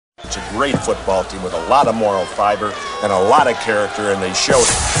great football team with a lot of moral fiber and a lot of character, and they showed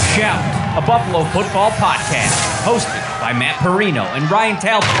it. Shout, a Buffalo football podcast, hosted by Matt Perino and Ryan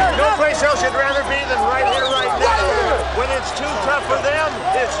Talbot. No place else you'd rather be than right here, right now. When it's too tough for them,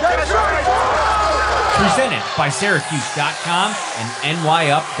 it's just right. Presented by Syracuse.com and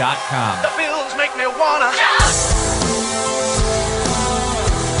NYUp.com. The Bills make me wanna.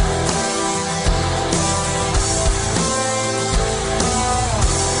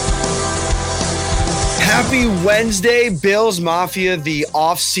 Happy Wednesday, Bills Mafia. The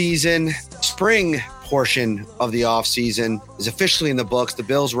off-season, spring portion of the off-season is officially in the books. The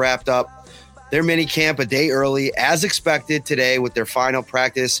Bills wrapped up their minicamp a day early, as expected today with their final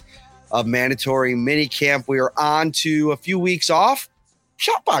practice of mandatory minicamp. We are on to a few weeks off.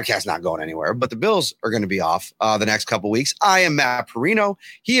 Shop Podcast not going anywhere, but the Bills are going to be off the next couple weeks. I am Matt Perino.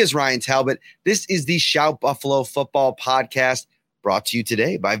 He is Ryan Talbot. This is the Shout Buffalo Football Podcast, brought to you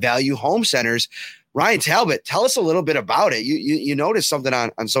today by Value Home Centers. Ryan Talbot, tell us a little bit about it. You noticed something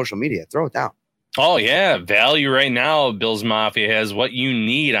on social media. Throw it down. Oh, yeah. Value right now. Bills Mafia has what you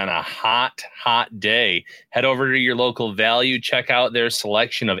need on a hot day. Head over to your local Value. Check out their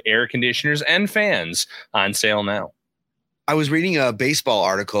selection of air conditioners and fans on sale now. I was reading a baseball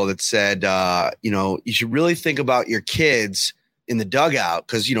article that said, you should really think about your kids in the dugout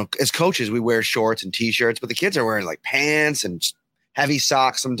because, as coaches, we wear shorts and T-shirts, but the kids are wearing like pants and heavy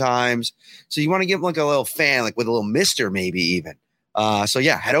socks sometimes. So you want to give them like a little fan, like with a little mister maybe even.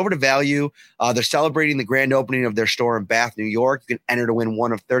 Head over to Value. They're celebrating the grand opening of their store in Bath, New York. You can enter to win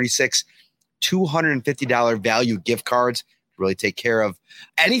one of 36 $250 Value gift cards to really take care of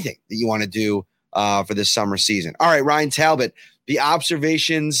anything that you want to do for this summer season. All right, Ryan Talbot, the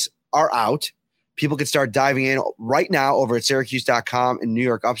observations are out. People can start diving in right now over at Syracuse.com and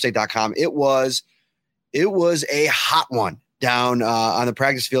NewYorkUpstate.com. It was a hot one down on the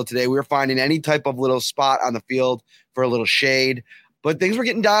practice field today. We were finding any type of little spot on the field for a little shade, but things were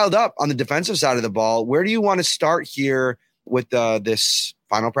getting dialed up on the defensive side of the ball. Where do you want to start here with this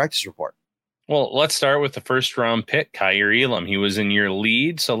final practice report? Well, let's start with the first round pick, Kaiir Elam. He was in your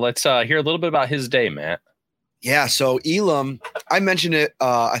lead. So let's hear a little bit about his day, Matt. Yeah. So Elam, I mentioned it,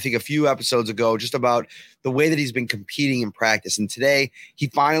 I think a few episodes ago, just about the way that he's been competing in practice. And today he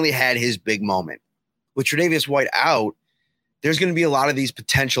finally had his big moment. With Tre'Davious White out, there's going to be a lot of these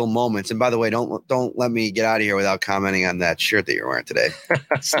potential moments. And by the way, don't let me get out of here without commenting on that shirt that you're wearing today.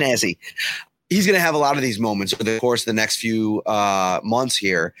 Snazzy. He's going to have a lot of these moments over the course of the next few months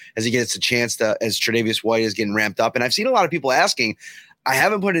here as he gets a chance to, as Tre'Davious White is getting ramped up. And I've seen a lot of people asking, I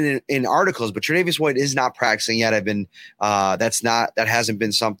haven't put it in articles, but Tre'Davious White is not practicing yet. That hasn't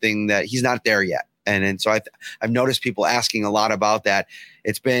been something that he's not there yet. And so I've noticed people asking a lot about that.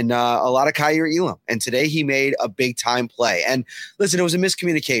 It's been a lot of Kaiir Elam, and today he made a big time play. And listen, it was a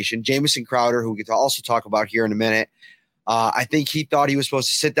miscommunication. Jamison Crowder, who we can also talk about here in a minute, I think he thought he was supposed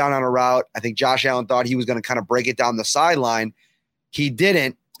to sit down on a route. I think Josh Allen thought he was going to kind of break it down the sideline. He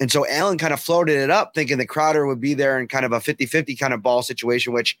didn't. And so Allen kind of floated it up thinking that Crowder would be there in kind of a 50-50 kind of ball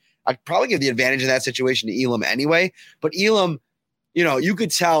situation, which I'd probably give the advantage in that situation to Elam anyway. But Elam, you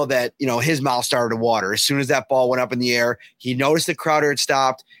could tell that, his mouth started to water. As soon as that ball went up in the air, he noticed that Crowder had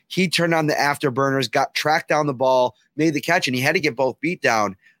stopped. He turned on the afterburners, tracked down the ball, made the catch, and he had to get both beat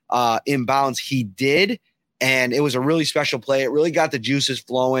down inbounds. He did, and it was a really special play. It really got the juices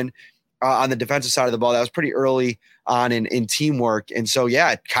flowing on the defensive side of the ball. That was pretty early on in teamwork. And so,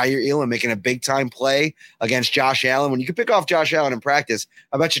 yeah, Kaiir Elam making a big-time play against Josh Allen. When you can pick off Josh Allen in practice,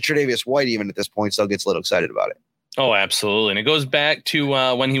 I bet you Tre'Davious White, even at this point, still gets a little excited about it. Oh, absolutely. And it goes back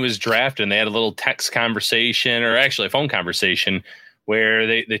to when he was drafted and they had a little text conversation, or actually a phone conversation, where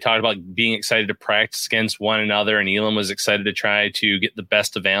they talked about being excited to practice against one another. And Elam was excited to try to get the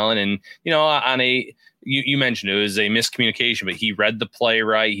best of Allen. And, you mentioned it was a miscommunication, but he read the play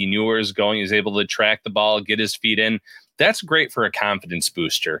right. He knew where he was going. He was able to track the ball, get his feet in. That's great for a confidence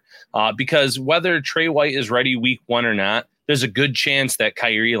booster because whether Trey White is ready week one or not, there's a good chance that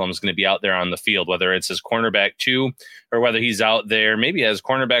Kaiir Elam is going to be out there on the field, whether it's as cornerback 2 or whether he's out there maybe as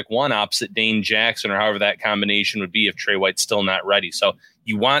cornerback 1 opposite Dane Jackson or however that combination would be if Trey White's still not ready. So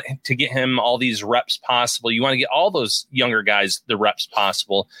you want to get him all these reps possible. You want to get all those younger guys the reps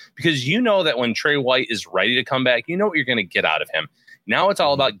possible because you know that when Trey White is ready to come back, you know what you're going to get out of him. Now it's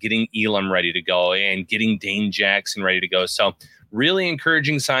all about getting Elam ready to go and getting Dane Jackson ready to go. So really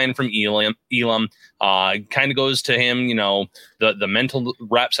encouraging sign from Elam. Kind of goes to him, the mental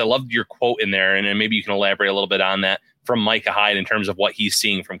reps. I loved your quote in there, and maybe you can elaborate a little bit on that from Micah Hyde in terms of what he's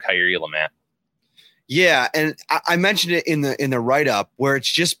seeing from Kaiir Elam, Matt. Yeah, and I mentioned it in the write-up where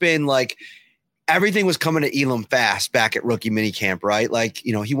it's just been like everything was coming to Elam fast back at rookie minicamp, right? Like,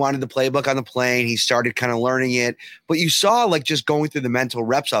 he wanted the playbook on the plane. He started kind of learning it, but you saw like just going through the mental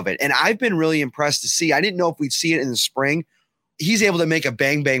reps of it. And I've been really impressed to see, I didn't know if we'd see it in the spring. He's able to make a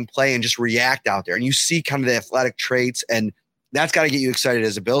bang, bang play and just react out there. And you see kind of the athletic traits, and that's got to get you excited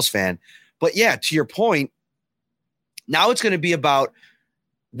as a Bills fan. But yeah, to your point, now it's going to be about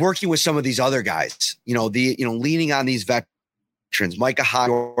working with some of these other guys, leaning on these veterans, Micah Hyde,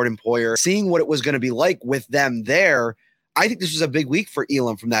 Jordan Poyer, seeing what it was going to be like with them there. I think this was a big week for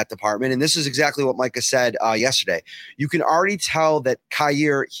Elam from that department. And this is exactly what Micah said yesterday. You can already tell that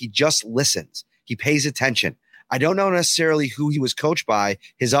Kaiir, he just listens. He pays attention. I don't know necessarily who he was coached by,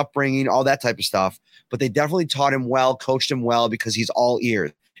 his upbringing, all that type of stuff, but they definitely taught him well, coached him well, because he's all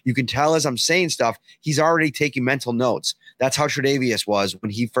ears. You can tell as I'm saying stuff, he's already taking mental notes. That's how Tre'Davious was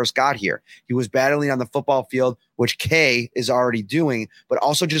when he first got here. He was battling on the football field, which Kay is already doing, but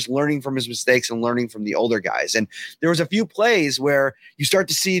also just learning from his mistakes and learning from the older guys. And there was a few plays where you start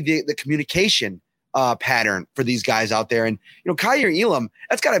to see the communication pattern for these guys out there. And, Kaiir Elam,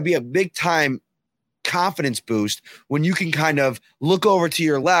 that's got to be a big time confidence boost when you can kind of look over to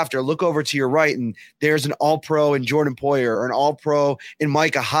your left or look over to your right and there's an all-pro in Jordan Poyer or an all-pro in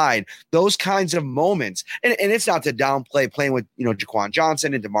Micah Hyde. Those kinds of moments. And it's not to downplay playing with, Jaquan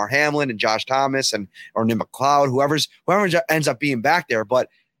Johnson and DeMar Hamlin and Josh Thomas or Nick McLeod, whoever ends up being back there. But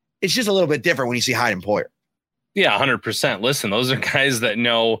it's just a little bit different when you see Hyde and Poyer. Yeah, 100%. Listen, those are guys that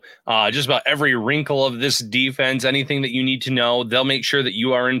know just about every wrinkle of this defense, anything that you need to know. They'll make sure that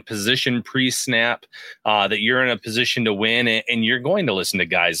you are in position pre-snap, that you're in a position to win, and you're going to listen to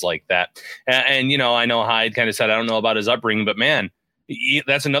guys like that. And I know Hyde kind of said, I don't know about his upbringing, but man,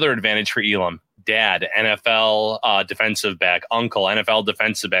 that's another advantage for Elam. Dad, NFL defensive back, uncle, NFL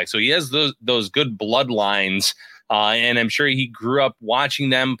defensive back. So he has those good bloodlines. And I'm sure he grew up watching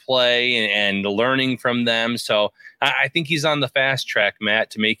them play and learning from them. So I think he's on the fast track, Matt,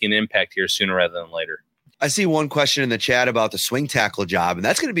 to make an impact here sooner rather than later. I see one question in the chat about the swing tackle job, and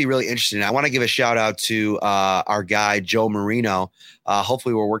that's going to be really interesting. I want to give a shout out to our guy, Joe Marino.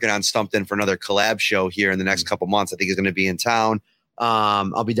 Hopefully we're working on something for another collab show here in the next couple months. I think he's going to be in town.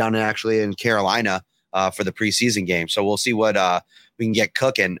 I'll be down in Carolina for the preseason game. So we'll see what we can get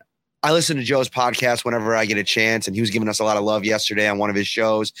cooking. I listen to Joe's podcast whenever I get a chance, and he was giving us a lot of love yesterday on one of his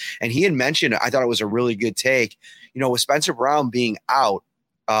shows. And he had mentioned, I thought it was a really good take, with Spencer Brown being out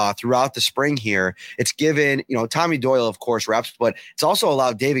throughout the spring here, it's given, Tommy Doyle, of course, reps, but it's also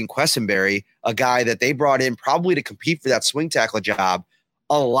allowed David Quessenberry, a guy that they brought in probably to compete for that swing tackle job,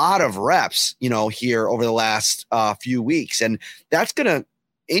 a lot of reps, here over the last few weeks. And that's going to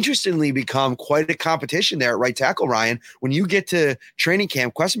interestingly become quite a competition there at right tackle, Ryan. When you get to training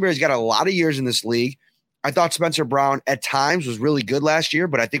camp, Quessenberry's got a lot of years in this league. I thought Spencer Brown at times was really good last year,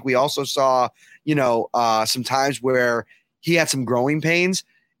 but I think we also saw, some times where he had some growing pains.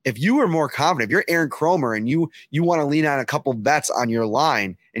 If you were more confident, if you're Aaron Cromer and you want to lean on a couple bets on your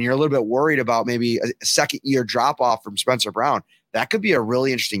line and you're a little bit worried about maybe a second year drop off from Spencer Brown, that could be a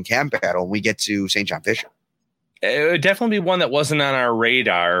really interesting camp battle when we get to St. John Fisher. It would definitely be one that wasn't on our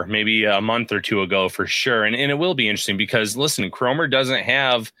radar maybe a month or two ago for sure. And it will be interesting because, listen, Cromer doesn't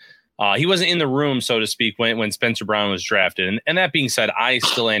have he wasn't in the room, so to speak, when Spencer Brown was drafted. And that being said, I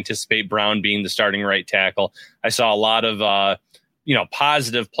still anticipate Brown being the starting right tackle. I saw a lot of,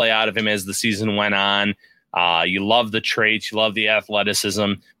 positive play out of him as the season went on. You love the traits, you love the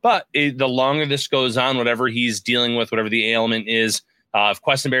athleticism. But the longer this goes on, whatever he's dealing with, whatever the ailment is, if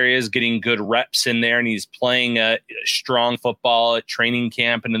Quessenberry is getting good reps in there and he's playing a strong football at training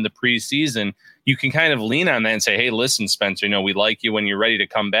camp and in the preseason, you can kind of lean on that and say, hey, listen, Spencer, we like you. When you're ready to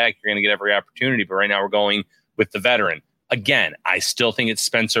come back, you're going to get every opportunity. But right now we're going with the veteran. Again, I still think it's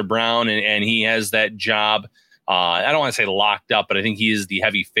Spencer Brown, and he has that job. I don't want to say locked up, but I think he is the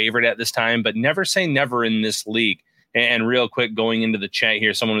heavy favorite at this time. But never say never in this league. And real quick, going into the chat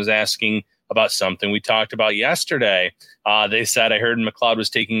here, someone was asking about something we talked about yesterday. They said, I heard McLeod was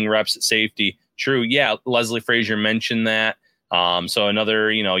taking reps at safety. True. Yeah. Leslie Frazier mentioned that. So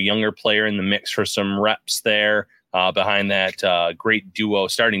another, younger player in the mix for some reps there behind that great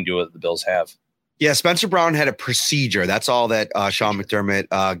starting duo that the Bills have. Yeah, Spencer Brown had a procedure. That's all that Sean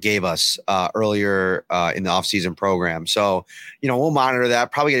McDermott gave us earlier in the offseason program. So, we'll monitor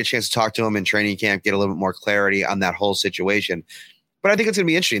that, probably get a chance to talk to him in training camp, get a little bit more clarity on that whole situation. But I think it's going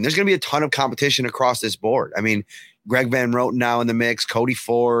to be interesting. There's going to be a ton of competition across this board. I mean, Greg Van Roten now in the mix, Cody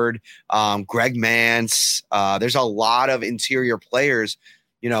Ford, Greg Mance. There's a lot of interior players.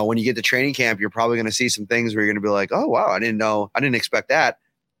 When you get to training camp, you're probably going to see some things where you're going to be like, oh, wow, I didn't expect that.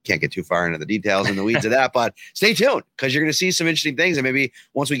 Can't get too far into the details and the weeds of that, but stay tuned because you're going to see some interesting things. And maybe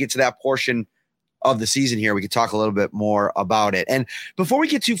once we get to that portion of the season here, we could talk a little bit more about it. And before we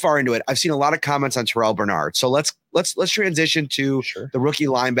get too far into it, I've seen a lot of comments on Terrell Bernard. So let's transition to the rookie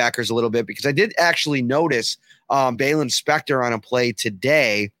linebackers a little bit, because I did actually notice Balin Spector on a play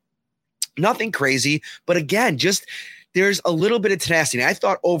today. Nothing crazy, but again, just there's a little bit of tenacity. And I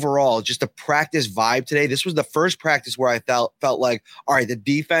thought overall, just a practice vibe today. This was the first practice where I felt like, all right, the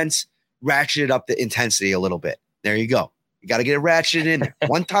defense ratcheted up the intensity a little bit. There you go. You got to get it ratcheted in there.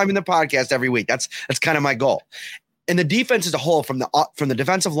 One time in the podcast every week. That's kind of my goal. And the defense as a whole, from the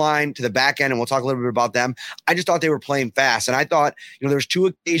defensive line to the back end, and we'll talk a little bit about them, I just thought they were playing fast. And I thought, there was 2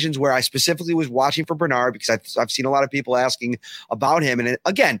 occasions where I specifically was watching for Bernard, because I've seen a lot of people asking about him. And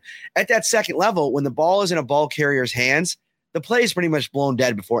again, at that second level, when the ball is in a ball carrier's hands, the play is pretty much blown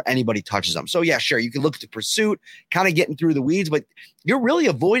dead before anybody touches them. So yeah, sure, you can look at the pursuit, kind of getting through the weeds, but you're really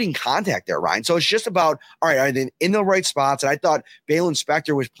avoiding contact there, Ryan. So it's just about, all right, are they in the right spots? And I thought Balin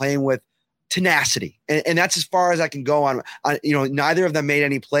Spector was playing with tenacity, and that's as far as I can go on. Neither of them made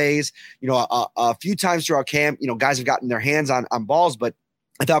any plays. A few times throughout camp, guys have gotten their hands on balls, but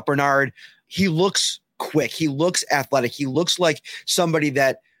I thought Bernard, he looks quick, he looks athletic, he looks like somebody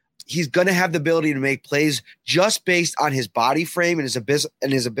that he's going to have the ability to make plays just based on his body frame and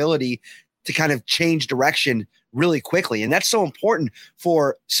his ability to kind of change direction really quickly. And that's so important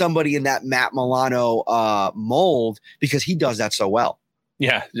for somebody in that Matt Milano mold, because he does that so well.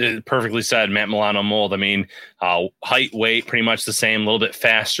 Yeah, perfectly said. Matt Milano mold. I mean, height, weight, pretty much the same, a little bit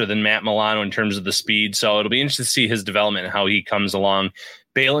faster than Matt Milano in terms of the speed. So it'll be interesting to see his development and how he comes along.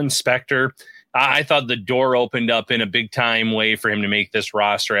 Balin Spector, I thought the door opened up in a big time way for him to make this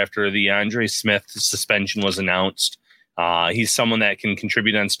roster after the Andre Smith suspension was announced. He's someone that can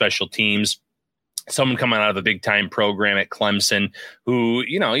contribute on special teams, someone coming out of a big time program at Clemson who,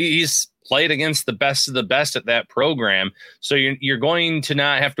 he's played against the best of the best at that program. So you're going to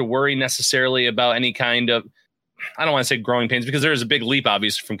not have to worry necessarily about any kind of, I don't want to say growing pains, because there's a big leap,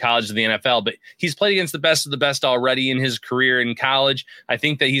 obviously, from college to the NFL, but he's played against the best of the best already in his career in college. I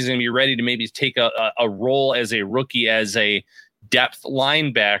think that he's going to be ready to maybe take a role as a rookie, as a depth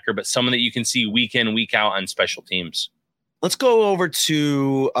linebacker, but someone that you can see week in, week out on special teams. Let's go over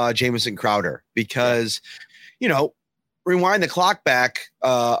to Jamison Crowder, because, rewind the clock back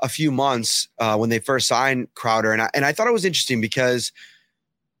a few months when they first signed Crowder. And I thought it was interesting, because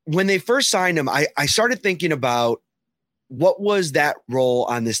when they first signed him, I started thinking about what was that role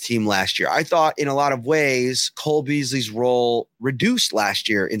on this team last year. I thought in a lot of ways, Cole Beasley's role reduced last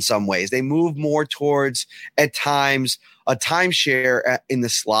year in some ways. They moved more towards, at times, a timeshare in the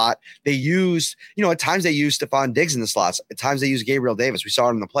slot. They used, at times they used Stephon Diggs in the slots. At times they used Gabriel Davis. We saw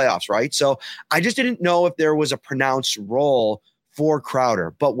it in the playoffs, right? So I just didn't know if there was a pronounced role for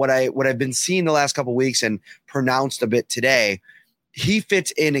Crowder. But what I've been seeing the last couple of weeks, and pronounced a bit today, he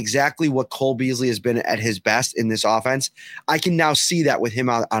fits in exactly what Cole Beasley has been at his best in this offense. I can now see that with him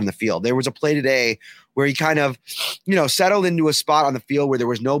on the field. There was a play today where he kind of, settled into a spot on the field where there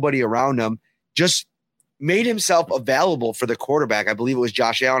was nobody around him, just made himself available for the quarterback. I believe it was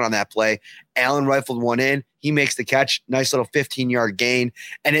Josh Allen on that play. Allen rifled one in. He makes the catch. Nice little 15-yard gain.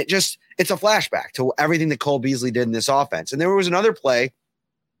 And it's a flashback to everything that Cole Beasley did in this offense. And there was another play,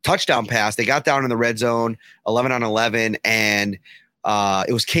 touchdown pass. They got down in the red zone, 11 on 11, and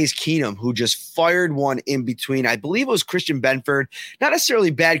it was Case Keenum who just fired one in between. I believe it was Christian Benford. Not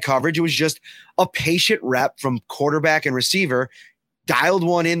necessarily bad coverage. It was just a patient rep from quarterback and receiver. Dialed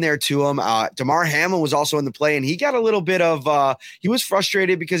one in there to him. Damar Hamlin was also in the play, and he got a little bit of he was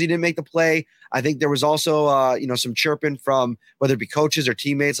frustrated because he didn't make the play. I think there was also some chirping from whether it be coaches or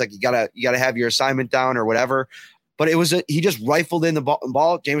teammates, like you gotta have your assignment down or whatever. But it was he just rifled in the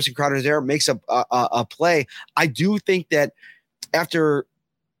ball. Jamison Crowder is there, makes a play. I do think that after,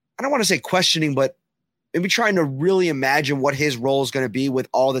 I don't want to say questioning, but maybe trying to really imagine what his role is going to be with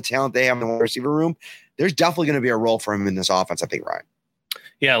all the talent they have in the receiver room, there's definitely going to be a role for him in this offense, I think, Ryan.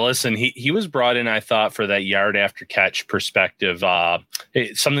 Yeah, listen, he was brought in, I thought, for that yard after catch perspective,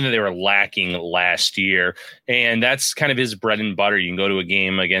 something that they were lacking last year. And that's kind of his bread and butter. You can go to a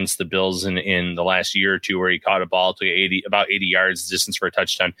game against the Bills in the last year or two where he caught a ball to about 80 yards distance for a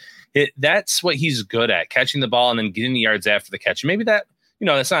touchdown. That's what he's good at, catching the ball and then getting the yards after the catch. Maybe that,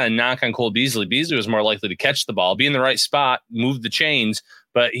 that's not a knock on Cole Beasley. Beasley was more likely to catch the ball, be in the right spot, move the chains,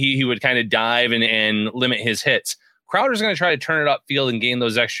 but he would kind of dive and limit his hits. Crowder's going to try to turn it upfield and gain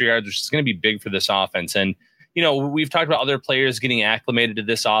those extra yards, which is going to be big for this offense. And, we've talked about other players getting acclimated to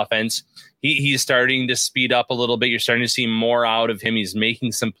this offense. He's starting to speed up a little bit. You're starting to see more out of him. He's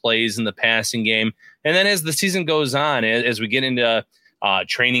making some plays in the passing game. And then as the season goes on, as we get into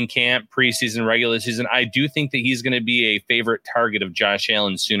training camp, preseason, regular season, I do think that he's going to be a favorite target of Josh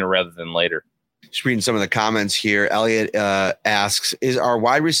Allen sooner rather than later. Just reading some of the comments here. Elliot asks, is our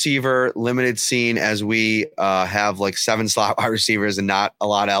wide receiver limited seen as we have like 7 slot wide receivers and not a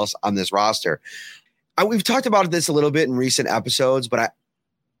lot else on this roster? We've talked about this a little bit in recent episodes, but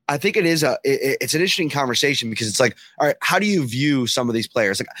I think it's an interesting conversation because it's like, all right, how do you view some of these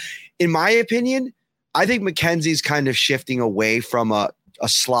players? Like, in my opinion, I think McKenzie's kind of shifting away from a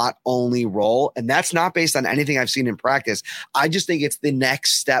slot only role. And that's not based on anything I've seen in practice. I just think it's the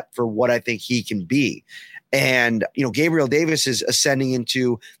next step for what I think he can be. And, Gabriel Davis is ascending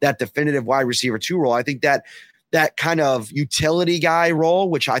into that definitive wide receiver 2 role. I think that kind of utility guy role,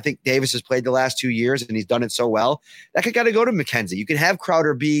 which I think Davis has played the last 2 years and he's done it so well, that could got to go to McKenzie. You can have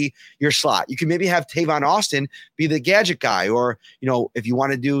Crowder be your slot. You can maybe have Tavon Austin be the gadget guy, or, if you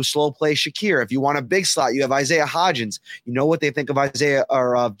want to do slow play Shakir, if you want a big slot, you have Isaiah Hodgins. You know what they think of Isaiah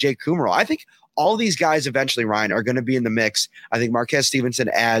or of Jake Kumaro. I think all these guys eventually, Ryan, are going to be in the mix. I think Marquez Stevenson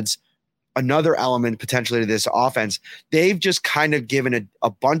adds another element potentially to this offense. They've just kind of given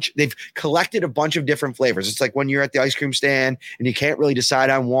they've collected a bunch of different flavors. It's like when you're at the ice cream stand and you can't really decide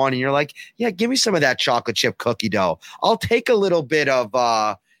on one and you're like, yeah, give me some of that chocolate chip cookie dough. I'll take a little bit of,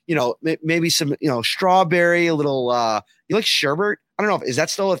 maybe some, strawberry, a little, you like sherbet? I don't know. Is that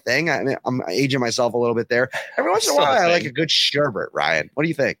still a thing? I mean, I'm aging myself a little bit there. Every once in a while, I like a good sherbet, Ryan. What do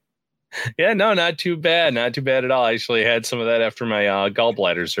you think? Yeah, no, not too bad. Not too bad at all. I actually had some of that after my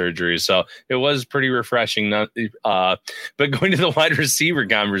gallbladder surgery. So it was pretty refreshing. But going to the wide receiver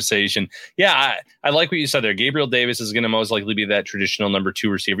conversation, yeah, I like what you said there. Gabriel Davis is going to most likely be that traditional number 2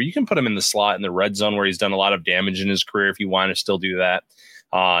 receiver. You can put him in the slot in the red zone where he's done a lot of damage in his career if you want to still do that.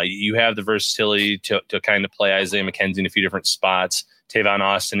 You have the versatility to kind of play Isaiah McKenzie in a few different spots. Tavon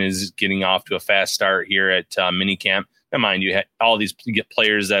Austin is getting off to a fast start here at minicamp. Now, mind you, all these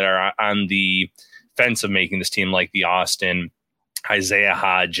players that are on the fence of making this team, like the Austin, Isaiah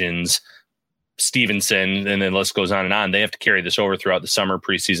Hodgins, Stevenson, and then the list goes on and on. They have to carry this over throughout the summer,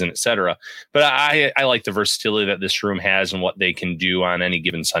 preseason, et cetera. But I like the versatility that this room has and what they can do on any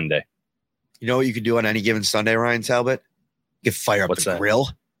given Sunday. You know what you could do on any given Sunday, Ryan Talbot? You could fire up the grill.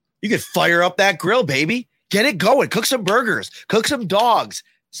 You could fire up that grill, baby. Get it going. Cook some burgers. Cook some dogs.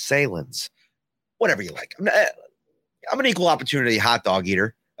 Salins. Whatever you like. I'm an equal opportunity hot dog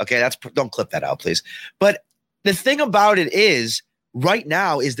eater. Okay, don't clip that out, please. But the thing about it is, right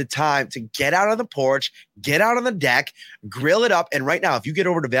now is the time to get out on the porch, get out on the deck, grill it up. And right now, if you get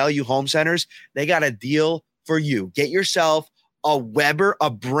over to Value Home Centers, they got a deal for you. Get yourself a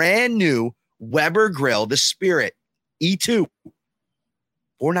brand new Weber grill, the Spirit E2.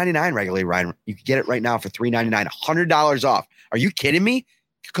 $4.99 regularly, Ryan. You can get it right now for $3.99, $100 off. Are you kidding me?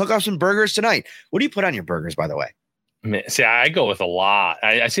 Cook up some burgers tonight. What do you put on your burgers, by the way? See, I go with a lot.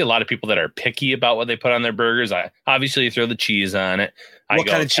 I see a lot of people that are picky about what they put on their burgers. Obviously throw the cheese on it. What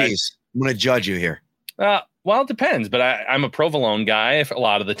kind of cheese? I'm going to judge you here. Well, it depends, but I'm a provolone guy a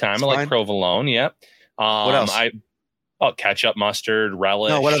lot of the time. That's I like provolone. Yep. What else? Ketchup, mustard,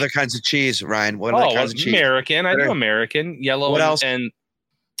 relish. No, what other kinds of cheese, Ryan? What other kinds of cheese? American. I do American, yellow. What else? And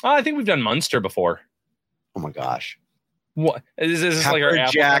I think we've done Munster before. Oh my gosh. What is this like our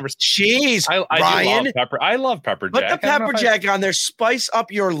apple jack cheese? I Ryan, love pepper. I love pepper jack. Put the pepper jack on there. Spice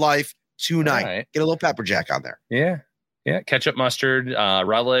up your life tonight. Right. Get a little pepper jack on there. Yeah. Ketchup, mustard,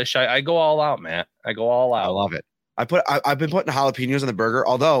 relish. I go all out, Matt. I go all out. I love it. I've been putting jalapenos on the burger.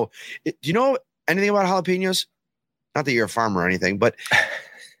 Although, do you know anything about jalapenos? Not that you're a farmer or anything, but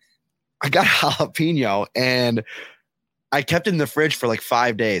I got a jalapeno and I kept it in the fridge for like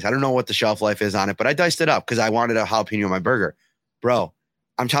 5 days. I don't know what the shelf life is on it, but I diced it up because I wanted a jalapeno in my burger. Bro,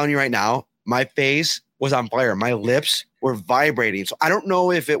 I'm telling you right now, my face was on fire. My lips were vibrating. So I don't know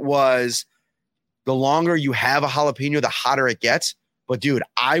if it was the longer you have a jalapeno, the hotter it gets. But dude,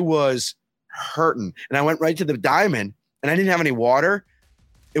 I was hurting. And I went right to the Diamond and I didn't have any water.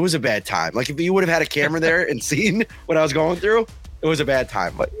 It was a bad time. Like if you would have had a camera there and seen what I was going through, it was a bad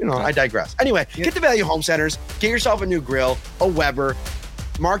time, but I digress. Anyway, get to Value Home Centers, get yourself a new grill, a Weber,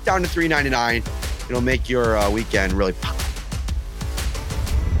 mark down to $3.99. It'll make your weekend really pop.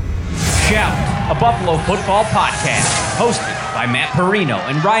 Shout, a Buffalo football podcast, hosted by Matt Perino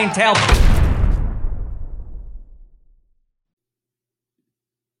and Ryan Talbot.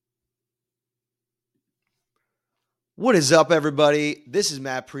 What is up, everybody? This is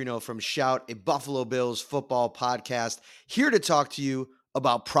Matt Perino from Shout, a Buffalo Bills football podcast, here to talk to you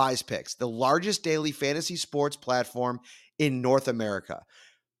about Prize Picks, the largest daily fantasy sports platform in North America.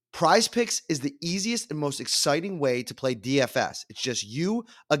 Prize Picks is the easiest and most exciting way to play DFS. It's just you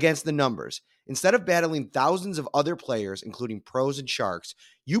against the numbers. Instead of battling thousands of other players, including pros and sharks,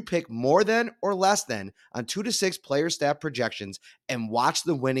 you pick more than or less than on 2 to 6 player stat projections and watch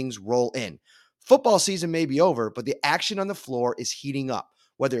the winnings roll in. Football season may be over, but the action on the floor is heating up.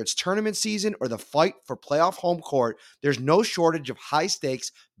 Whether it's tournament season or the fight for playoff home court, there's no shortage of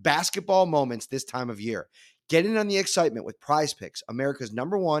high-stakes basketball moments this time of year. Get in on the excitement with Prize Picks, America's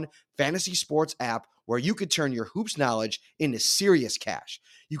 #1 fantasy sports app, where you could turn your hoops knowledge into serious cash.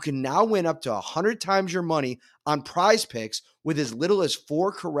 You can now win up to 100 times your money on Prize Picks with as little as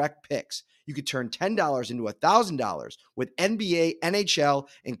 4 correct picks. You could turn $10 into $1,000 with NBA, NHL,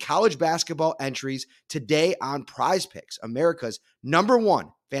 and college basketball entries today on Prize Picks, America's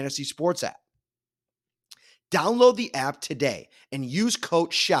 #1 fantasy sports app. Download the app today and use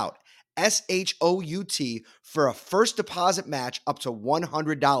code SHOUT, SHOUT, for a first deposit match up to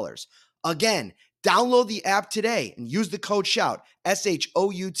 $100. Again, download the app today and use the code SHOUT,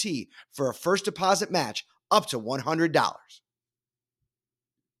 SHOUT, for a first deposit match up to $100.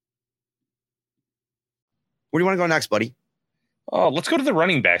 Where do you want to go next, buddy? Oh, let's go to the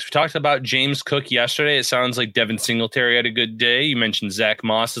running backs. We talked about James Cook yesterday. It sounds like Devin Singletary had a good day. You mentioned Zach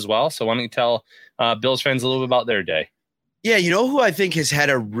Moss as well. So why don't you tell Bills fans a little bit about their day? Yeah, you know who I think has had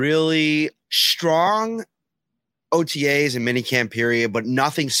a really strong OTAs and minicamp period, but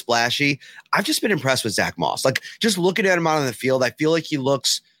nothing splashy? I've just been impressed with Zach Moss. Like, just looking at him out on the field, I feel like he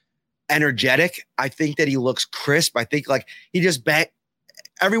looks energetic. I think that he looks crisp. I think like he just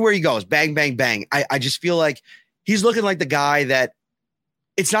everywhere he goes, bang, bang, bang. I just feel like he's looking like the guy that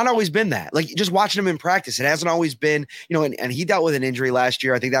it's not always been that. Like, just watching him in practice, it hasn't always been, and he dealt with an injury last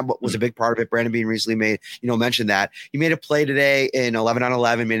year. I think that was a big part of it. Brandon Beane recently mentioned that. He made a play today in 11 on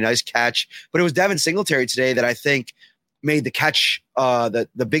 11, made a nice catch, but it was Devin Singletary today that I think made the catch, the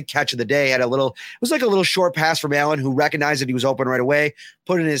big catch of the day. It was like a little short pass from Allen, who recognized that he was open right away,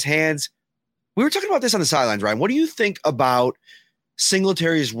 put it in his hands. We were talking about this on the sidelines, Ryan. What do you think about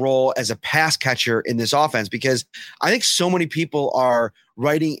Singletary's role as a pass catcher in this offense? Because I think so many people are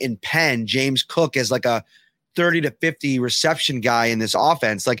writing in pen James Cook as like a 30 to 50 reception guy in this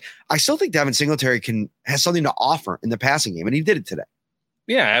offense. Like, I still think Devin Singletary has something to offer in the passing game, and he did it today.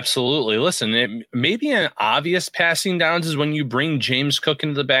 Yeah, absolutely. Listen, maybe an obvious passing downs is when you bring James Cook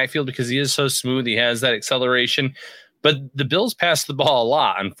into the backfield because he is so smooth. He has that acceleration. But the Bills pass the ball a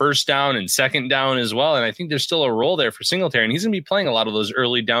lot on first down and second down as well. And I think there's still a role there for Singletary. And he's going to be playing a lot of those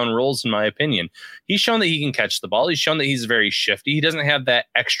early down roles, in my opinion. He's shown that he can catch the ball. He's shown that he's very shifty. He doesn't have that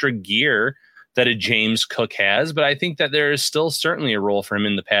extra gear that a James Cook has. But I think that there is still certainly a role for him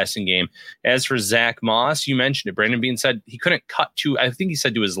in the passing game. As for Zach Moss, you mentioned it. Brandon Beane said he couldn't cut to, I think he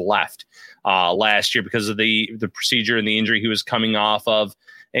said to his left last year because of the procedure and the injury he was coming off of.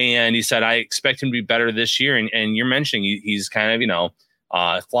 And he said, I expect him to be better this year. And you're mentioning he's kind of,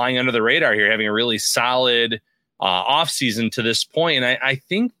 flying under the radar here, having a really solid offseason to this point. And I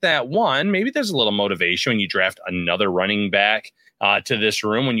think that, one, maybe there's a little motivation when you draft another running back to this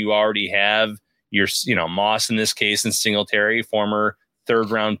room when you already have your, Moss in this case and Singletary, former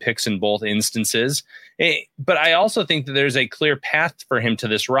third-round picks in both instances. But I also think that there's a clear path for him to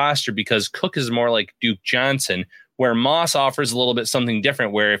this roster because Cook is more like Duke Johnson, where Moss offers a little bit something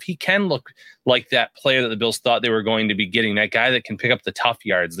different, where if he can look like that player that the Bills thought they were going to be getting, that guy that can pick up the tough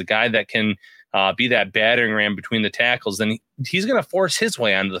yards, the guy that can be that battering ram between the tackles, then he's going to force his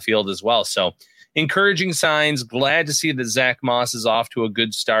way onto the field as well. So encouraging signs. Glad to see that Zach Moss is off to a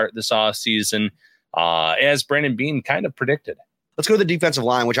good start this offseason, as Brandon Beane kind of predicted. Let's go to the defensive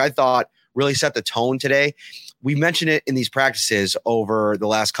line, which I thought really set the tone today. We mentioned it in these practices over the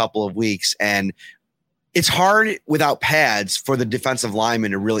last couple of weeks, and it's hard without pads for the defensive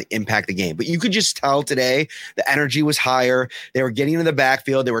linemen to really impact the game. But you could just tell today the energy was higher. They were getting into the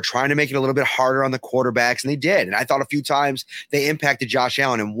backfield. They were trying to make it a little bit harder on the quarterbacks, and they did. And I thought a few times they impacted Josh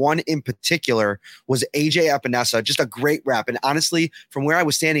Allen. And one in particular was AJ Epenesa, just a great rep. And honestly, from where I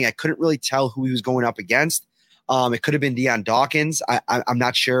was standing, I couldn't really tell who he was going up against. It could have been Deion Dawkins. I'm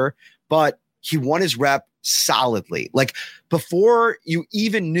not sure. But he won his rep solidly. Like, before you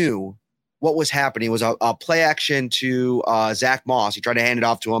even knew what was happening, was a play action to Zach Moss. He tried to hand it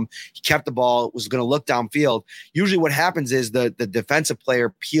off to him. He kept the ball, was going to look downfield. Usually what happens is the defensive player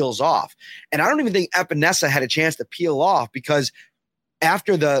peels off. And I don't even think Epenesa had a chance to peel off, because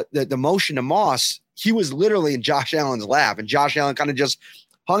after the motion to Moss, he was literally in Josh Allen's lap. And Josh Allen kind of just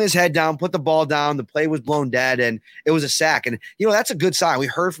hung his head down, put the ball down. The play was blown dead, and it was a sack. And, that's a good sign. We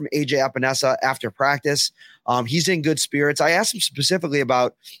heard from AJ Epenesa after practice. He's in good spirits. I asked him specifically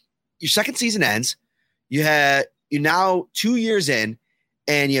about, your second season ends. You're now 2 years in,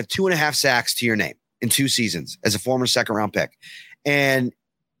 and you have 2.5 sacks to your name in 2 seasons as a former second-round pick. And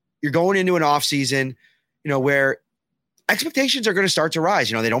you're going into an offseason, where expectations are going to start to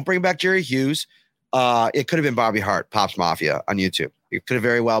rise. They don't bring back Jerry Hughes. It could have been Bobby Hart, Pops Mafia on YouTube. It could have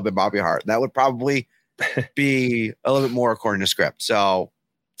very well been Bobby Hart. That would probably be a little bit more according to script. So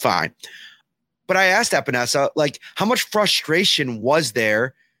fine. But I asked Epenesa, like, how much frustration was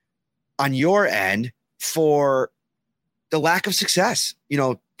there on your end for the lack of success,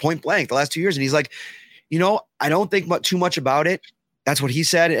 point blank the last 2 years? And he's like, I don't think too much about it. That's what he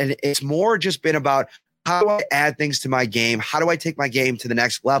said. And it's more just been about, how do I add things to my game? How do I take my game to the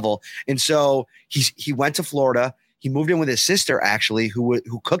next level? And so he went to Florida. He moved in with his sister, actually, who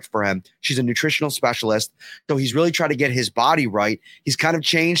cooked for him. She's a nutritional specialist. So he's really trying to get his body right. He's kind of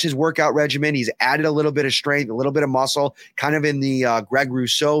changed his workout regimen. He's added a little bit of strength, a little bit of muscle, kind of in the Greg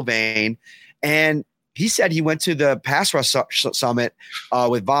Rousseau vein. And he said he went to the Pass Rush Summit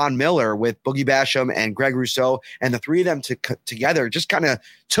with Von Miller, with Boogie Basham and Greg Rousseau. And the three of them together just kind of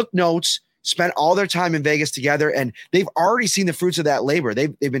took notes, spent all their time in Vegas together, and they've already seen the fruits of that labor.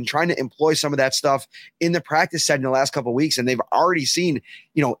 They've been trying to employ some of that stuff in the practice setting the last couple of weeks, and they've already seen,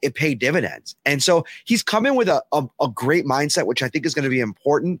 it pay dividends. And so he's come in with a great mindset, which I think is going to be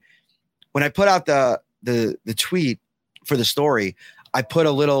important. When I put out the tweet for the story, I put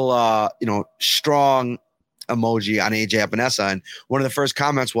a little, strong emoji on AJ Epenesa. And one of the first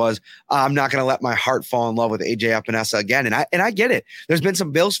comments was, I'm not going to let my heart fall in love with AJ Epenesa again. And I get it. There's been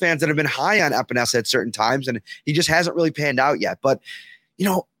some Bills fans that have been high on Epenesa at certain times, and he just hasn't really panned out yet. But,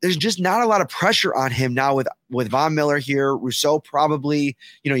 there's just not a lot of pressure on him now with Von Miller here. Rousseau probably,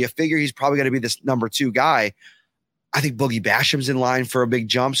 you figure he's probably going to be this number 2 guy. I think Boogie Basham's in line for a big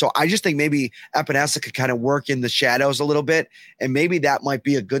jump. So I just think maybe Epenesa could kind of work in the shadows a little bit, and maybe that might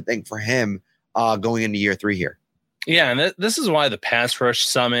be a good thing for him going into year 3 here. Yeah, and this is why the Pass Rush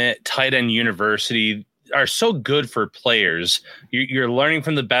Summit, Tight End University are so good for players. You're learning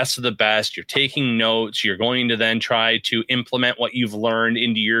from the best of the best. You're taking notes. You're going to then try to implement what you've learned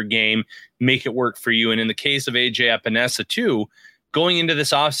into your game, make it work for you. And in the case of AJ Epenesa too, going into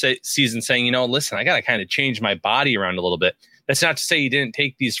this off season saying, listen, I got to kind of change my body around a little bit. That's not to say he didn't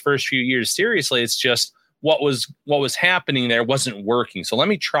take these first few years seriously. It's just what was happening there wasn't working. So let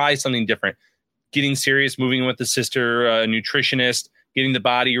me try something different. Getting serious, moving with the sister nutritionist, getting the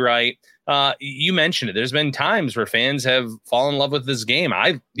body right. You mentioned it. There's been times where fans have fallen in love with this game.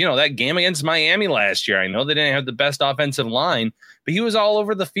 That game against Miami last year, I know they didn't have the best offensive line, but he was all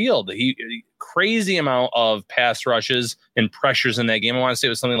over the field. Crazy amount of pass rushes and pressures in that game. I want to say it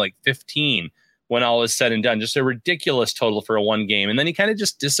was something like 15 when all was said and done. Just a ridiculous total for a one game. And then he kind of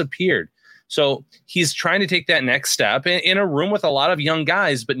just disappeared. So he's trying to take that next step in a room with a lot of young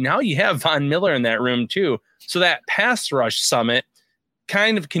guys, but now you have Von Miller in that room too. So that pass rush summit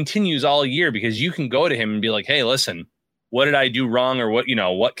kind of continues all year, because you can go to him and be like, hey, listen, what did I do wrong? Or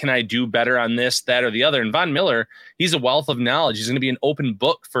what can I do better on this, that, or the other? And Von Miller, he's a wealth of knowledge. He's going to be an open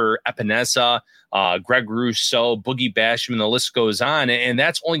book for Epenesa, Greg Rousseau, Boogie Basham, and the list goes on. And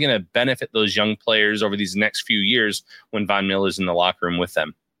that's only going to benefit those young players over these next few years when Von Miller's in the locker room with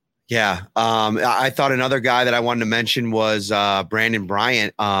them. Yeah. I thought another guy that I wanted to mention was Brandon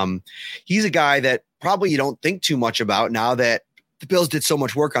Bryant. He's a guy that probably you don't think too much about now that the Bills did so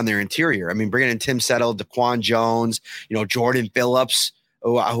much work on their interior. I mean, bringing in Tim Settle, Daquan Jones, Jordan Phillips,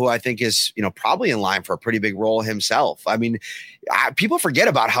 who I think is, probably in line for a pretty big role himself. I mean, people forget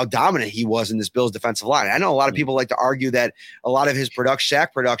about how dominant he was in this Bills defensive line. I know a lot of people like to argue that a lot of his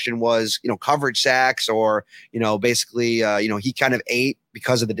sack production was, coverage sacks or, basically, he kind of ate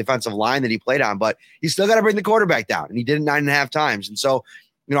because of the defensive line that he played on, but he still got to bring the quarterback down, and he did it 9.5 times. And so,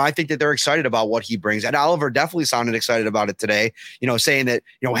 I think that they're excited about what he brings. And Oliver definitely sounded excited about it today, saying that,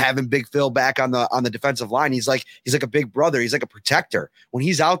 having Big Phil back on the defensive line, he's like a big brother. He's like a protector. When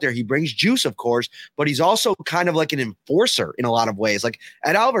he's out there, he brings juice, of course, but he's also kind of like an enforcer in a lot of ways. Like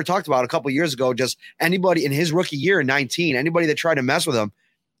Ed Oliver talked about a couple of years ago, just anybody in his rookie year in 19, anybody that tried to mess with him,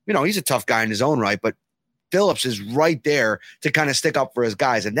 he's a tough guy in his own right, but Phillips is right there to kind of stick up for his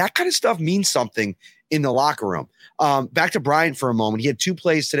guys. And that kind of stuff means something in the locker room. Back to Bryant for a moment. He had 2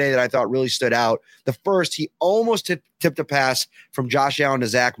 plays today that I thought really stood out. The first, he almost tipped a pass from Josh Allen to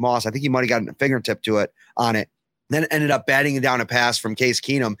Zach Moss. I think he might have gotten a fingertip to it on it. Then ended up batting down a pass from Case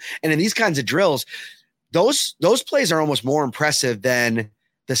Keenum. And in these kinds of drills, those plays are almost more impressive than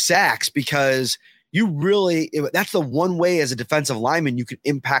the sacks, because that's the one way as a defensive lineman you can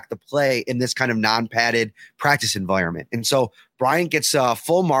impact the play in this kind of non-padded practice environment. And so Bryant gets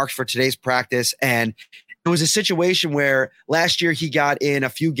full marks for today's practice. And it was a situation where last year he got in a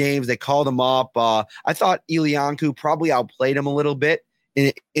few games. They called him up. I thought Elianku probably outplayed him a little bit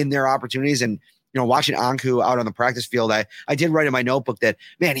in their opportunities. And, watching Anku out on the practice field, I did write in my notebook that,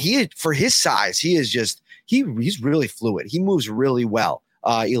 man, for his size, he's really fluid. He moves really well,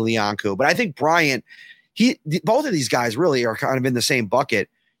 Elianku. But I think Bryant, both of these guys really are kind of in the same bucket.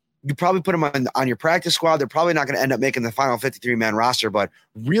 You probably put them on your practice squad. They're probably not going to end up making the final 53-man roster, but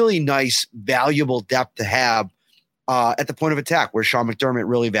really nice, valuable depth to have at the point of attack, where Sean McDermott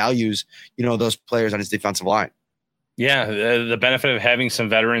really values, those players on his defensive line. Yeah, the benefit of having some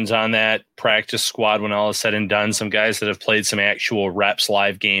veterans on that practice squad when all is said and done, some guys that have played some actual reps,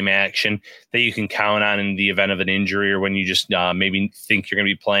 live game action that you can count on in the event of an injury, or when you just maybe think you're going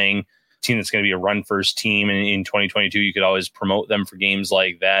to be playing team that's going to be a run first team in 2022, you could always promote them for games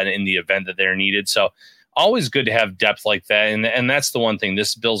like that in the event that they're needed. So always good to have depth like that. And that's the one thing.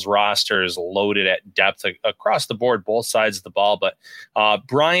 This Bills roster is loaded at depth across the board, both sides of the ball. But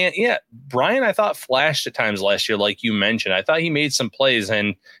Brian, I thought flashed at times last year, like you mentioned. I thought he made some plays,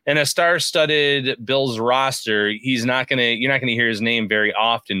 and in a star-studded Bills roster, you're not going to hear his name very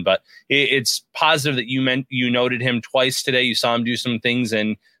often, but it's positive that you noted him twice today. You saw him do some things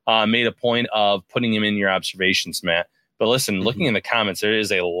and made a point of putting him in your observations, Matt. But listen, looking in the comments, there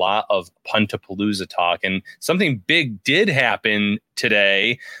is a lot of Puntapalooza talk, and something big did happen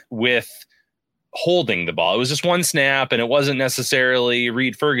today with holding the ball. It was just one snap, and it wasn't necessarily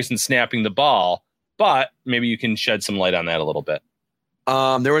Reed Ferguson snapping the ball, but maybe you can shed some light on that a little bit.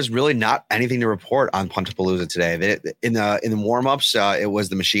 There was really not anything to report on Puntapalooza today. In the warm-ups, it was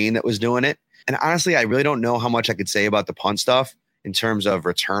the machine that was doing it. And honestly, I really don't know how much I could say about the punt stuff in terms of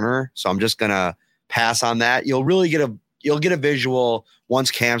returner, so I'm just going to pass on that. You'll get a visual once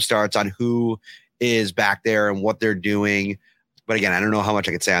Cam starts on who is back there and what they're doing. But again, I don't know how much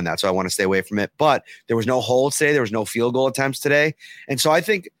I could say on that, so I want to stay away from it. But there was no holds today. There was no field goal attempts today. And so I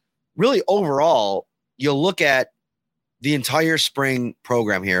think really overall, you'll look at the entire spring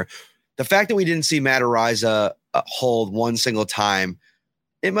program here. The fact that we didn't see Matt Araiza hold one single time,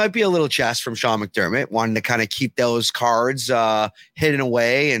 it might be a little chest from Sean McDermott, wanting to kind of keep those cards hidden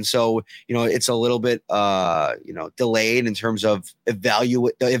away. And so, it's a little bit, delayed in terms of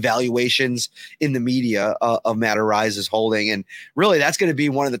the evaluations in the media of Matt Araiza's holding. And really, that's going to be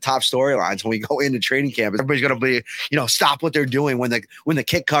one of the top storylines when we go into training camp. Everybody's going to be, stop what they're doing when the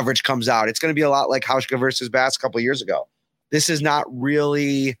kick coverage comes out. It's going to be a lot like Hauschka versus Bass a couple of years ago. This is not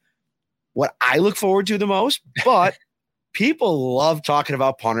really what I look forward to the most, but people love talking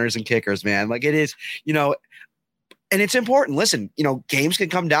about punters and kickers, man. Like it is, and it's important. Listen, games can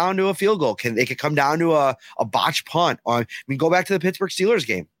come down to a field goal. They could come down to a botched punt. Go back to the Pittsburgh Steelers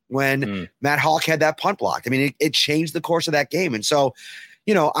game when Matt Hawk had that punt blocked. I mean, it changed the course of that game. And so,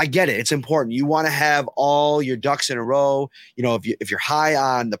 I get it. It's important. You want to have all your ducks in a row. If you're high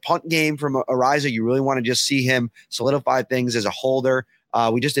on the punt game from Araiza, you really want to just see him solidify things as a holder.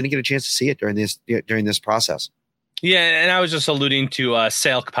 We just didn't get a chance to see it during this process. Yeah, and I was just alluding to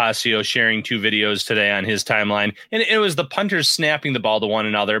Sal Capaccio sharing two videos today on his timeline, and it was the punters snapping the ball to one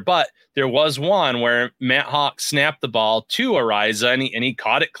another, but there was one where Matt Hawk snapped the ball to Araiza, and he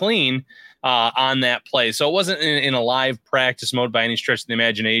caught it clean on that play. So it wasn't in a live practice mode by any stretch of the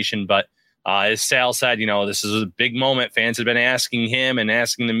imagination, but as Sal said, this is a big moment. Fans have been asking him and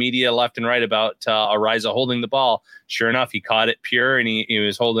asking the media left and right about Araiza holding the ball. Sure enough, he caught it pure, and he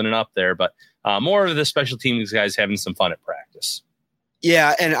was holding it up there, but more of the special teams guys having some fun at practice.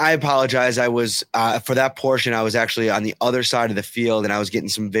 Yeah, and I apologize. I was for that portion, I was actually on the other side of the field, and I was getting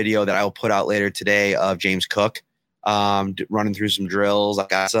some video that I will put out later today of James Cook running through some drills. I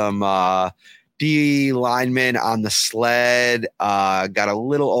got some D linemen on the sled, got a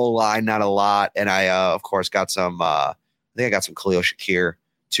little O-line, not a lot, and I, of course, got some I think I got some Khalil Shakir,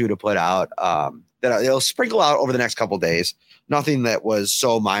 too, to put out that it'll sprinkle out over the next couple of days. Nothing that was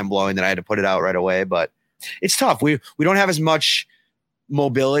so mind-blowing that I had to put it out right away, but it's tough. We don't have as much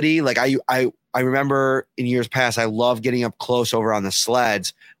mobility. Like I remember in years past, I love getting up close over on the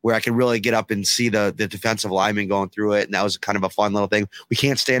sleds where I could really get up and see the defensive lineman going through it. And that was kind of a fun little thing. We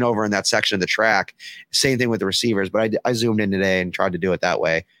can't stand over in that section of the track. Same thing with the receivers, but I zoomed in today and tried to do it that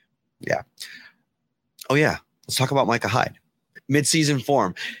way. Yeah. Oh yeah. Let's talk about Micah Hyde. Mid-season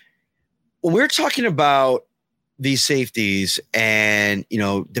form. When we're talking about these safeties and,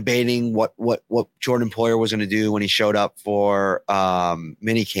 debating what Jordan Poyer was going to do when he showed up for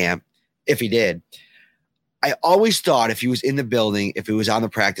minicamp, if he did, I always thought if he was in the building, if he was on the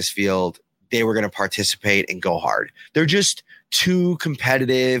practice field, they were going to participate and go hard. They're just too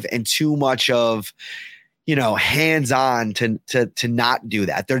competitive and too much of, hands-on to not do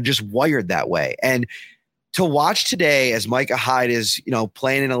that. They're just wired that way. And to watch today as Micah Hyde is,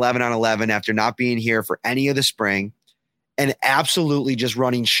 playing in 11 on 11 after not being here for any of the spring and absolutely just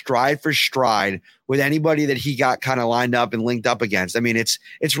running stride for stride with anybody that he got kind of lined up and linked up against. I mean, it's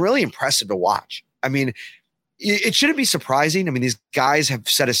really impressive to watch. I mean, it shouldn't be surprising. I mean, these guys have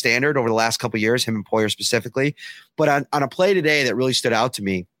set a standard over the last couple of years, him and Poyer specifically. But on a play today that really stood out to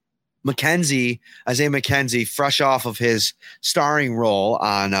me, Isaiah McKenzie, fresh off of his starring role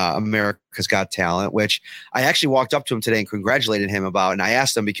on America's Got Talent, which I actually walked up to him today and congratulated him about. And I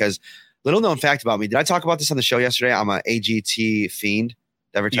asked him because little known fact about me. Did I talk about this on the show yesterday? I'm an AGT fiend. Did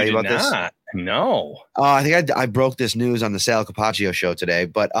I ever tell you about this? No. I think I broke this news on the Sal Capaccio show today.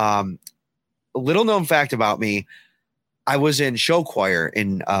 But a little known fact about me, I was in show choir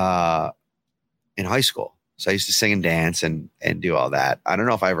in high school. So I used to sing and dance and do all that. I don't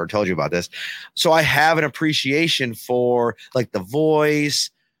know if I ever told you about this. So I have an appreciation for like The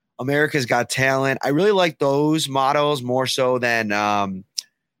Voice, America's Got Talent. I really like those models more so than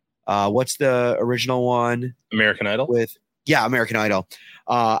what's the original one? American Idol? American Idol.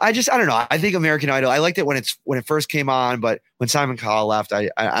 I don't know. I think American Idol, I liked it when it first came on, but when Simon Cowell left, I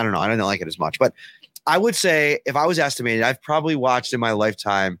don't know. I didn't like it as much. But I would say if I was estimated, I've probably watched in my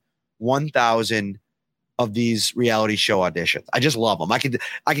lifetime 1,000 of these reality show auditions. I just love them. I could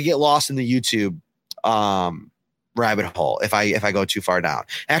get lost in the YouTube rabbit hole if I go too far down.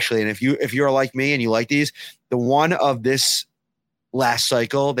 Actually, and if you're like me and you like these, the one of this last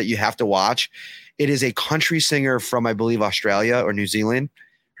cycle that you have to watch, it is a country singer from, I believe, Australia or New Zealand.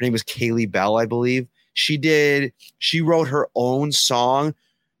 Her name was Kaylee Bell, I believe. She wrote her own song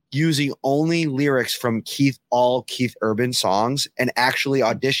using only lyrics from Keith Urban songs and actually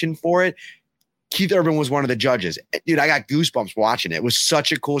auditioned for it. Keith Urban was one of the judges. Dude, I got goosebumps watching it. It was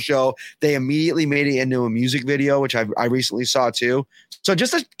such a cool show. They immediately made it into a music video, which I recently saw too. So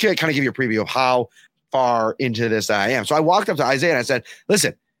just to kind of give you a preview of how far into this I am. So I walked up to Isaiah and I said,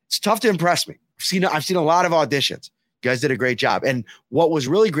 listen, it's tough to impress me. I've seen a lot of auditions. You guys did a great job. And what was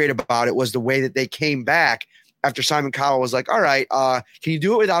really great about it was the way that they came back after Simon Cowell was like, all right, can you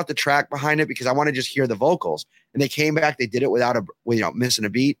do it without the track behind it? Because I want to just hear the vocals. And they came back, they did it without missing a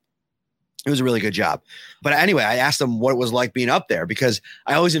beat. It was a really good job. But anyway, I asked them what it was like being up there because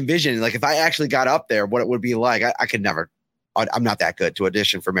I always envisioned, like, if I actually got up there, what it would be like. I could never, I'm not that good to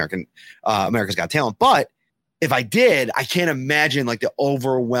audition for America's Got Talent. But if I did, I can't imagine like the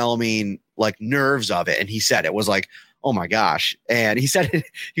overwhelming like nerves of it. And he said it was like, oh my gosh. And he said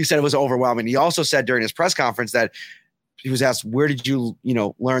it was overwhelming. He also said during his press conference that he was asked, where did you,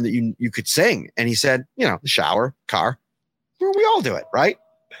 learn that you could sing? And he said, the shower, car, where we all do it, right?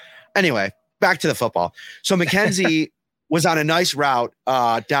 Anyway, back to the football. So McKenzie was on a nice route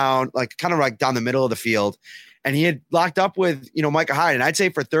down the middle of the field, and he had locked up with Micah Hyde. And I'd say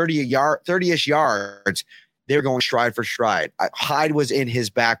for 30-ish yards, they were going stride for stride. Hyde was in his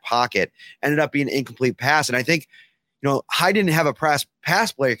back pocket, ended up being an incomplete pass. And I think Hyde didn't have a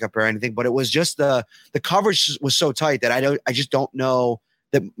pass breakup or anything, but it was just the coverage was so tight that I just don't know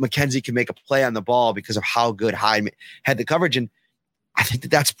that McKenzie can make a play on the ball because of how good Hyde had the coverage. And I think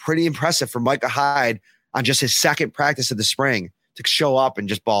that's pretty impressive for Micah Hyde on just his second practice of the spring to show up and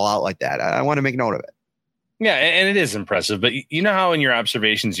just ball out like that. I want to make note of it. Yeah, and it is impressive. But you know how in your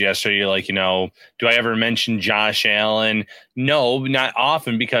observations yesterday, you're like, do I ever mention Josh Allen? No, not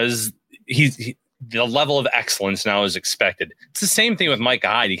often, because the level of excellence now is expected. It's the same thing with Micah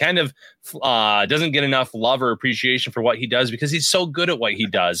Hyde. He kind of doesn't get enough love or appreciation for what he does because he's so good at what he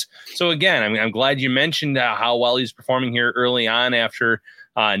does. So again, I'm glad you mentioned how well he's performing here early on after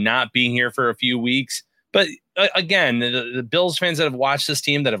not being here for a few weeks. But again, the Bills fans that have watched this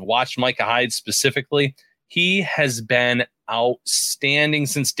team, that have watched Micah Hyde specifically, he has been outstanding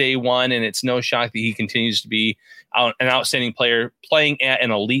since day one, and it's no shock that he continues to be an outstanding player playing at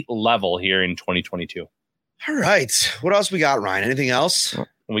an elite level here in 2022. All right. What else we got, Ryan? Anything else?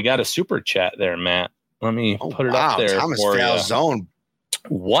 We got a super chat there, Matt. Let me put it up there. Thomas for Falzone.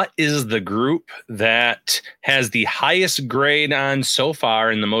 What is the group that has the highest grade on so far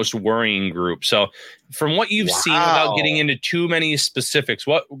and the most worrying group? So from what you've seen, without getting into too many specifics,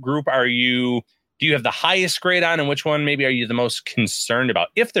 what group do you have the highest grade on, and which one maybe are you the most concerned about,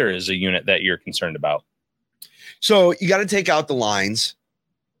 if there is a unit that you're concerned about? So you got to take out the lines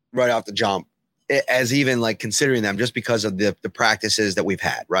right off the jump, as even like considering them just because of the practices that we've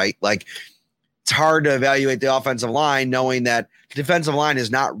had, right? Like, it's hard to evaluate the offensive line knowing that the defensive line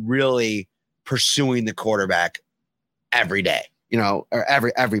is not really pursuing the quarterback every day, or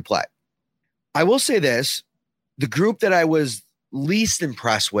every play. I will say this, the group that I was least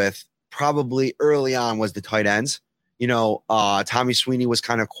impressed with probably early on was the tight ends. Tommy Sweeney was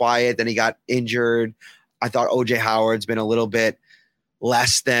kind of quiet. Then he got injured. I thought OJ Howard's been a little bit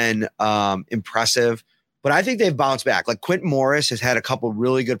less than impressive, but I think they've bounced back. Like Quentin Morris has had a couple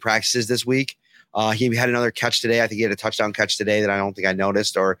really good practices this week. He had another catch today. I think he had a touchdown catch today that I don't think I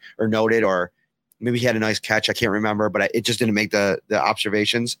noticed or noted, or Maybe he had a nice catch. I can't remember, but it just didn't make the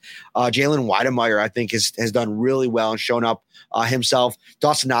observations. Jalen Weidemeyer, I think, has done really well and shown up himself.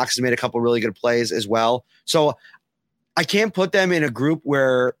 Dawson Knox has made a couple really good plays as well. So I can't put them in a group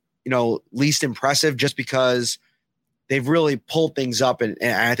where, least impressive, just because they've really pulled things up and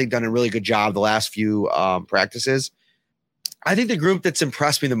I think done a really good job the last few practices. I think the group that's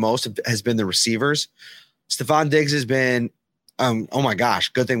impressed me the most has been the receivers. Stephon Diggs has been, oh my gosh,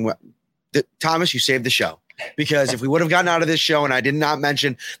 good thing. Thomas, you saved the show, because if we would have gotten out of this show and I did not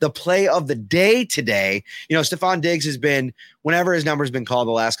mention the play of the day today, Stephon Diggs has been, whenever his number's been called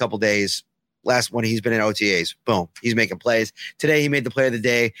the last couple days, when he's been in OTAs, boom, he's making plays. Today, he made the play of the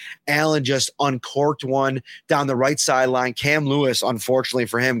day. Allen just uncorked one down the right sideline. Cam Lewis, unfortunately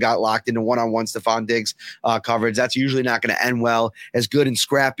for him, got locked into one-on-one Stephon Diggs coverage. That's usually not going to end well. As good and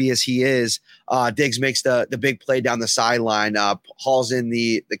scrappy as he is, Diggs makes the big play down the sideline, hauls in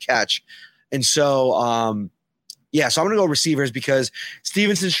the catch. And so, so I'm going to go receivers because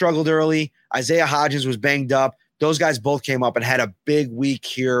Stevenson struggled early. Isaiah Hodgins was banged up. Those guys both came up and had a big week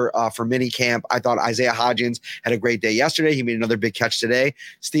here for minicamp. I thought Isaiah Hodgins had a great day yesterday. He made another big catch today.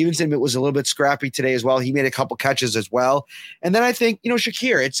 Stevenson was a little bit scrappy today as well. He made a couple catches as well. And then I think,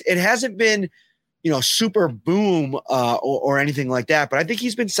 Shakir, it hasn't been, super boom or anything like that, but I think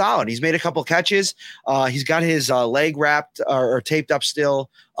he's been solid. He's made a couple catches. He's got his leg wrapped or taped up still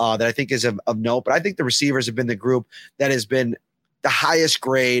that I think is of note. But I think the receivers have been the group that has been the highest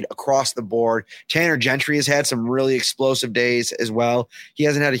grade across the board. Tanner Gentry has had some really explosive days as well. He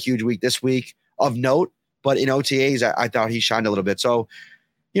hasn't had a huge week this week of note, but in OTAs, I thought he shined a little bit. So,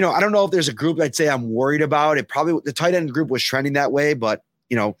 I don't know if there's a group I'd say I'm worried about. The tight end group was trending that way, but,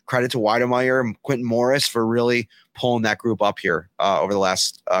 credit to Weidemeyer and Quentin Morris for really pulling that group up here over the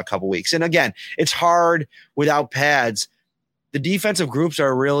last couple weeks. And again, it's hard without pads. The defensive groups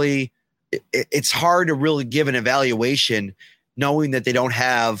are really, it's hard to really give an evaluation knowing that they don't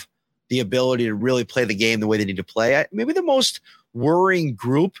have the ability to really play the game the way they need to play. Maybe the most worrying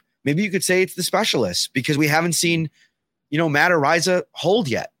group, maybe you could say it's the specialists, because we haven't seen, Matt Araiza hold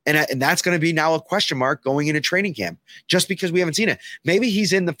yet. And that's going to be now a question mark going into training camp, just because we haven't seen it. Maybe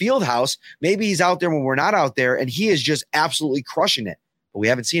he's in the field house. Maybe he's out there when we're not out there, and he is just absolutely crushing it, but we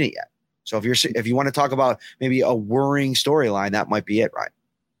haven't seen it yet. So if you want to talk about maybe a worrying storyline, that might be it, right?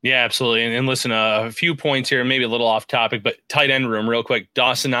 Yeah, absolutely. And listen, a few points here, maybe a little off topic, but tight end room real quick.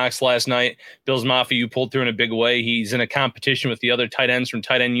 Dawson Knox last night, Bills Mafia, you pulled through in a big way. He's in a competition with the other tight ends from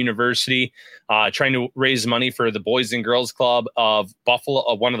Tight End University, trying to raise money for the Boys and Girls Club of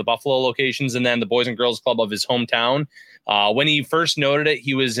Buffalo, one of the Buffalo locations, and then the Boys and Girls Club of his hometown. When he first noted it,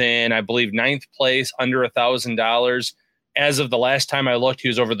 he was in, I believe, 9th place, under $1,000. As of the last time I looked, he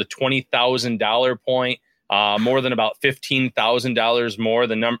was over the $20,000 point. More than about $15,000 more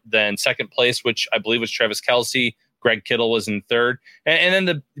than second place, which I believe was Travis Kelce. Greg Kittle was in third. And then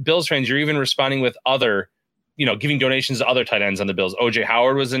the Bills fans, you're even responding with other, giving donations to other tight ends on the Bills. OJ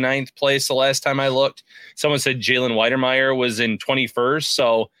Howard was in 9th place the last time I looked. Someone said Jalen Weidemeyer was in 21st.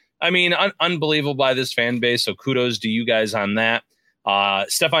 So, unbelievable by this fan base. So kudos to you guys on that.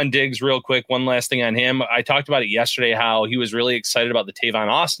 Stephon Diggs, real quick, one last thing on him. I talked about it yesterday, how he was really excited about the Tavon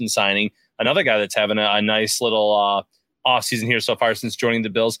Austin signing. Another guy that's having a nice little offseason here so far since joining the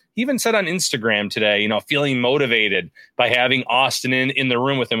Bills. He even said on Instagram today, feeling motivated by having Austin in the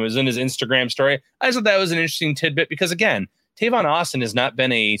room with him. It was in his Instagram story. I thought that was an interesting tidbit because, again, Tavon Austin has not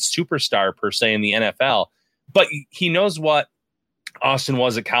been a superstar per se in the NFL, but he knows what Austin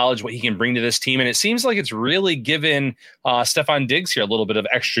was at college, what he can bring to this team. And it seems like it's really given Stephon Diggs here a little bit of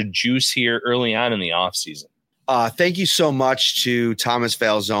extra juice here early on in the offseason. Thank you so much to Thomas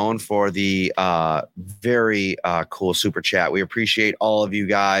Falzone for the very cool super chat. We appreciate all of you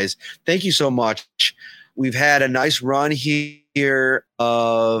guys. Thank you so much. We've had a nice run here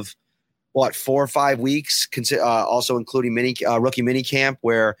of 4 or 5 weeks, also including rookie mini camp,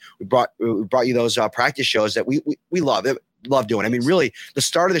 where we brought you those practice shows that we love doing. Really, the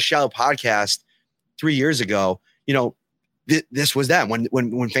start of the Shallow podcast 3 years ago, this was that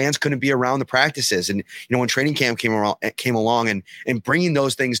when fans couldn't be around the practices, and when training camp came along and bringing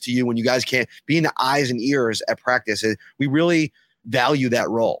those things to you when you guys can't, being the eyes and ears at practice. We really value that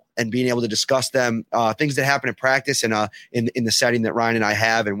role and being able to discuss them, things that happen in practice and in the setting that Ryan and I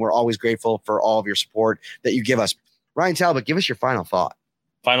have, and we're always grateful for all of your support that you give us. Ryan Talbot, give us your final thought.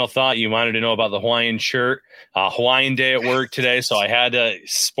 Final thought, you wanted to know about the Hawaiian shirt. Hawaiian day at work today, so I had to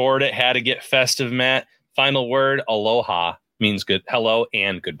sport it, had to get festive, Matt. Final word, aloha, means good, hello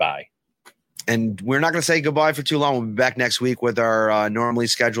and goodbye. And we're not going to say goodbye for too long. We'll be back next week with our normally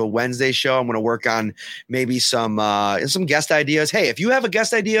scheduled Wednesday show. I'm going to work on maybe some guest ideas. Hey, if you have a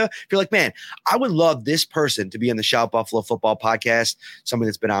guest idea, if you're like, man, I would love this person to be in the Shout Buffalo Football Podcast, somebody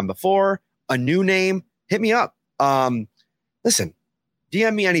that's been on before, a new name, hit me up. Listen,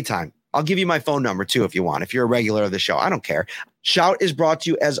 DM me anytime. I'll give you my phone number too if you want. If you're a regular of the show, I don't care. Shout is brought to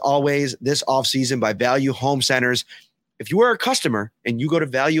you as always this offseason by Value Home Centers. If you are a customer and you go to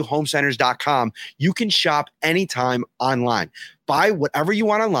valuehomecenters.com, you can shop anytime online. Buy whatever you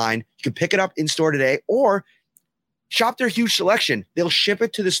want online. You can pick it up in store today or shop their huge selection. They'll ship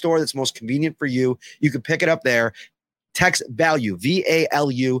it to the store that's most convenient for you. You can pick it up there. Text VALUE,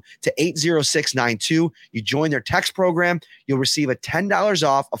 VALU, to 80692. You join their text program. You'll receive a $10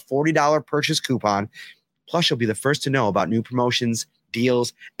 off a $40 purchase coupon. Plus, you'll be the first to know about new promotions,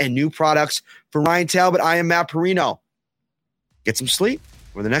 deals, and new products. For Ryan Talbot, I am Matt Perino. Get some sleep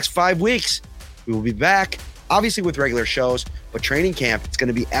for the next 5 weeks. We will be back, obviously with regular shows, but training camp, it's going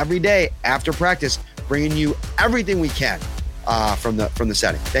to be every day after practice, bringing you everything we can from the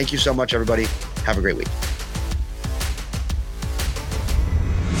setting. Thank you so much, everybody. Have a great week.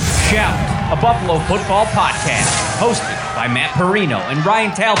 Shout, a Buffalo football podcast, hosted by Matt Perino and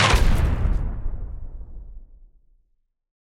Ryan Talbot.